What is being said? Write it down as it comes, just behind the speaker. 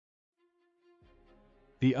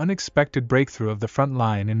The unexpected breakthrough of the front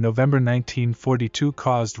line in November 1942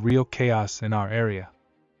 caused real chaos in our area.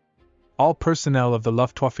 All personnel of the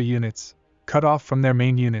Luftwaffe units, cut off from their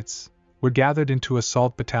main units, were gathered into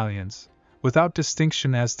assault battalions, without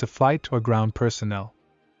distinction as to flight or ground personnel.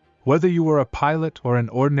 Whether you were a pilot or an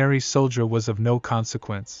ordinary soldier was of no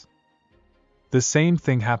consequence. The same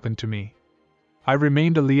thing happened to me. I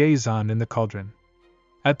remained a liaison in the cauldron.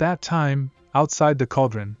 At that time, outside the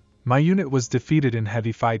cauldron, my unit was defeated in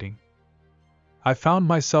heavy fighting. I found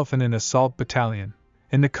myself in an assault battalion,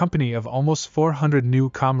 in the company of almost 400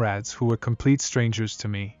 new comrades who were complete strangers to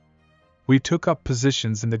me. We took up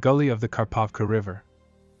positions in the gully of the Karpovka River.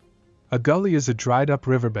 A gully is a dried-up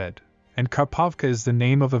riverbed, and Karpovka is the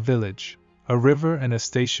name of a village, a river and a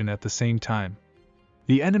station at the same time.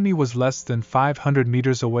 The enemy was less than 500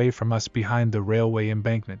 meters away from us behind the railway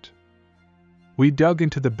embankment. We dug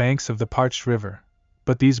into the banks of the parched river,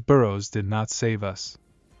 but these burrows did not save us.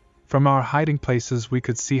 From our hiding places we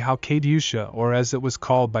could see how Katyusha, or as it was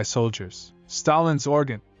called by soldiers, Stalin's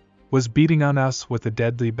organ, was beating on us with a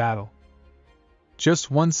deadly battle. Just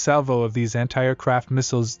one salvo of these anti-aircraft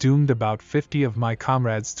missiles doomed about 50 of my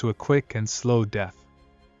comrades to a quick and slow death.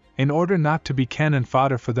 In order not to be cannon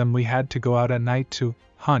fodder for them, we had to go out at night to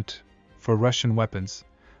hunt for Russian weapons,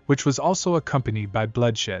 which was also accompanied by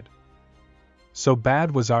bloodshed. So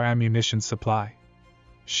bad was our ammunition supply.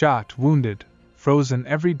 Shot, wounded, frozen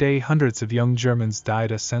every day, hundreds of young Germans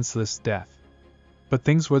died a senseless death. But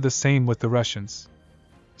things were the same with the Russians.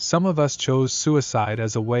 Some of us chose suicide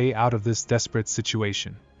as a way out of this desperate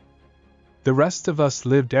situation. The rest of us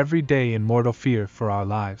lived every day in mortal fear for our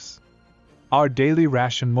lives. Our daily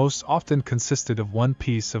ration most often consisted of one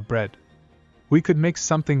piece of bread. We could make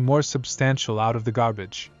something more substantial out of the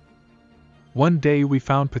garbage. One day we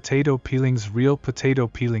found potato peelings, real potato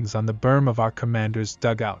peelings, on the berm of our commander's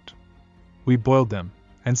dugout. We boiled them,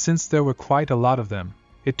 and since there were quite a lot of them,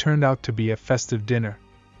 it turned out to be a festive dinner.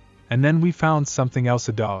 And then we found something else,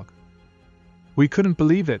 a dog. We couldn't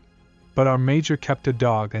believe it, but our major kept a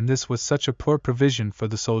dog, and this was such a poor provision for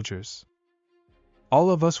the soldiers. All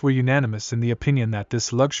of us were unanimous in the opinion that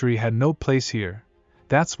this luxury had no place here.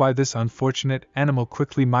 That's why this unfortunate animal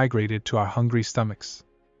quickly migrated to our hungry stomachs.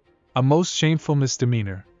 A most shameful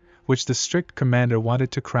misdemeanor, which the strict commander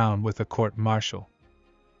wanted to crown with a court-martial.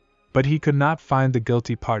 But he could not find the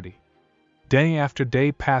guilty party. Day after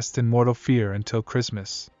day passed in mortal fear until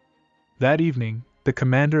Christmas. That evening, the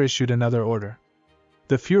commander issued another order.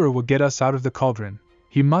 The Führer would get us out of the cauldron,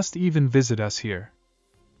 he must even visit us here.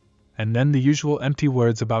 And then the usual empty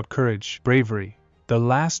words about courage, bravery, the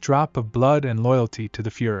last drop of blood and loyalty to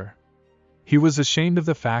the Führer. He was ashamed of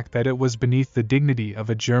the fact that it was beneath the dignity of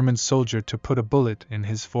a German soldier to put a bullet in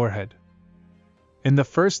his forehead. In the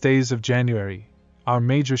first days of January, our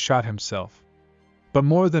major shot himself. But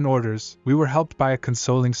more than orders, we were helped by a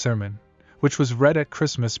consoling sermon, which was read at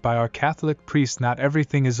Christmas by our Catholic priest. Not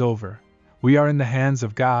everything is over. We are in the hands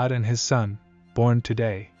of God and His Son, born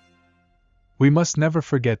today. We must never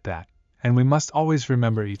forget that, and we must always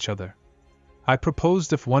remember each other. I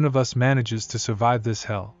proposed if one of us manages to survive this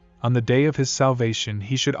hell, on the day of his salvation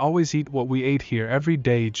he should always eat what we ate here every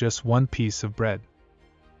day, just one piece of bread.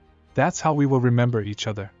 That's how we will remember each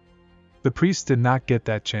other. The priest did not get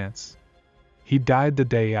that chance. He died the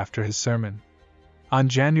day after his sermon. On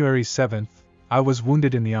January 7th, I was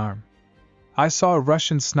wounded in the arm. I saw a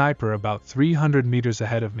Russian sniper about 300 meters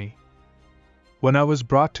ahead of me. When I was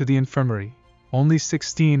brought to the infirmary, only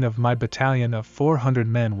 16 of my battalion of 400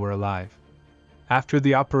 men were alive. After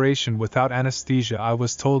the operation without anesthesia, I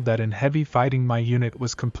was told that in heavy fighting my unit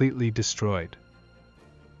was completely destroyed.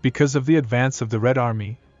 Because of the advance of the Red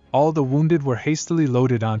Army, all the wounded were hastily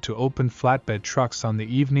loaded onto open flatbed trucks on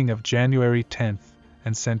the evening of January 10th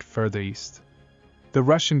and sent further east. The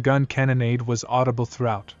Russian gun cannonade was audible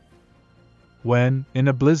throughout. When, in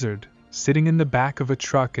a blizzard, sitting in the back of a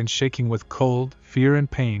truck and shaking with cold, fear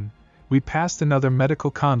and pain, we passed another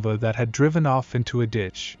medical convoy that had driven off into a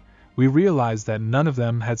ditch, we realized that none of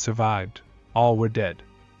them had survived, all were dead.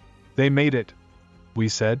 They made it, we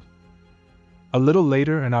said. A little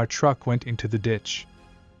later and our truck went into the ditch.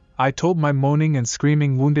 I told my moaning and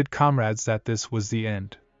screaming wounded comrades that this was the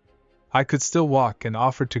end. I could still walk and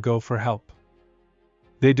offered to go for help.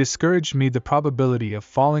 They discouraged me. The probability of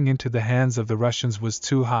falling into the hands of the Russians was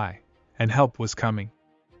too high, and help was coming.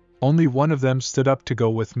 Only one of them stood up to go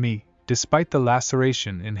with me, despite the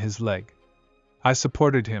laceration in his leg. I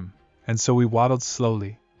supported him, and so we waddled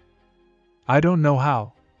slowly. I don't know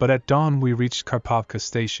how, but at dawn we reached Karpovka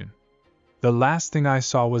station. The last thing I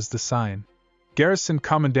saw was the sign, Garrison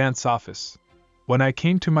Commandant's Office. When I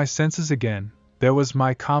came to my senses again, there was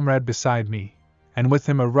my comrade beside me, and with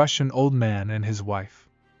him a Russian old man and his wife.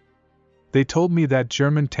 They told me that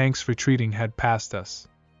German tanks retreating had passed us.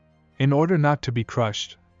 In order not to be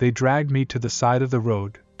crushed, they dragged me to the side of the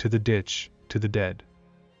road, to the ditch, to the dead.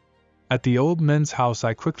 At the old men's house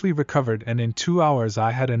I quickly recovered, and in 2 hours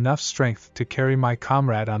I had enough strength to carry my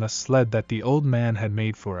comrade on a sled that the old man had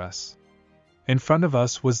made for us. In front of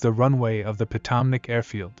us was the runway of the Pitomnik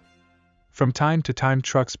airfield. From time to time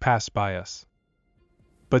trucks passed by us.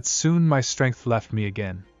 But soon my strength left me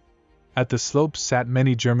again. At the slopes sat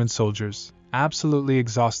many German soldiers, absolutely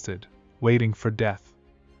exhausted, waiting for death.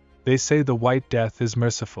 They say the White Death is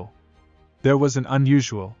merciful. There was an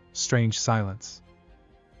unusual, strange silence.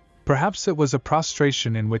 Perhaps it was a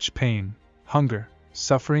prostration in which pain, hunger,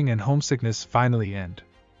 suffering and homesickness finally end.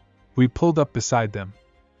 We pulled up beside them.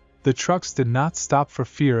 The trucks did not stop for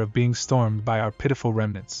fear of being stormed by our pitiful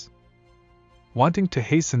remnants. Wanting to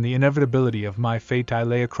hasten the inevitability of my fate, I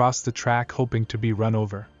lay across the track hoping to be run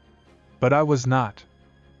over. But I was not.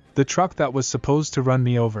 The truck that was supposed to run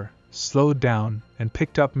me over slowed down and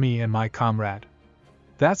picked up me and my comrade.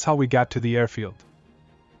 That's how we got to the airfield.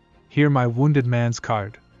 Here my wounded man's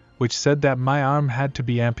card, which said that my arm had to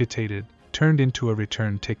be amputated, turned into a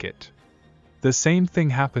return ticket. The same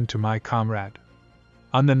thing happened to my comrade.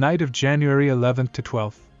 On the night of January 11th to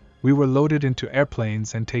 12th, we were loaded into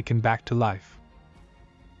airplanes and taken back to life.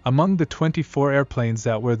 Among the 24 airplanes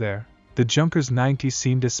that were there, the Junkers 90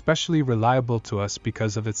 seemed especially reliable to us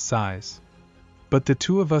because of its size. But the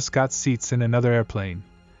two of us got seats in another airplane,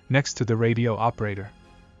 next to the radio operator.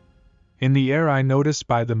 In the air I noticed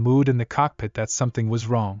by the mood in the cockpit that something was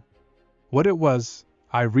wrong. What it was,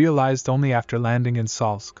 I realized only after landing in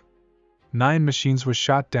Salsk. 9 machines were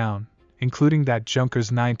shot down, including that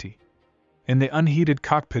Junkers 90. In the unheated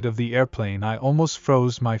cockpit of the airplane I almost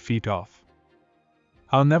froze my feet off.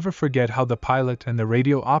 I'll never forget how the pilot and the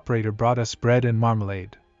radio operator brought us bread and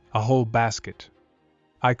marmalade, a whole basket.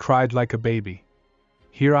 I cried like a baby.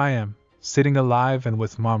 Here I am, sitting alive and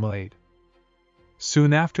with marmalade.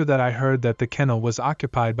 Soon after that I heard that the kennel was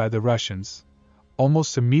occupied by the Russians,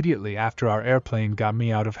 almost immediately after our airplane got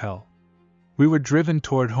me out of hell. We were driven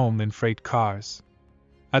toward home in freight cars.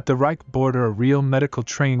 At the Reich border a real medical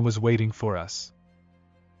train was waiting for us.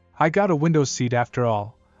 I got a window seat after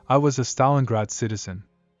all. I was a Stalingrad citizen.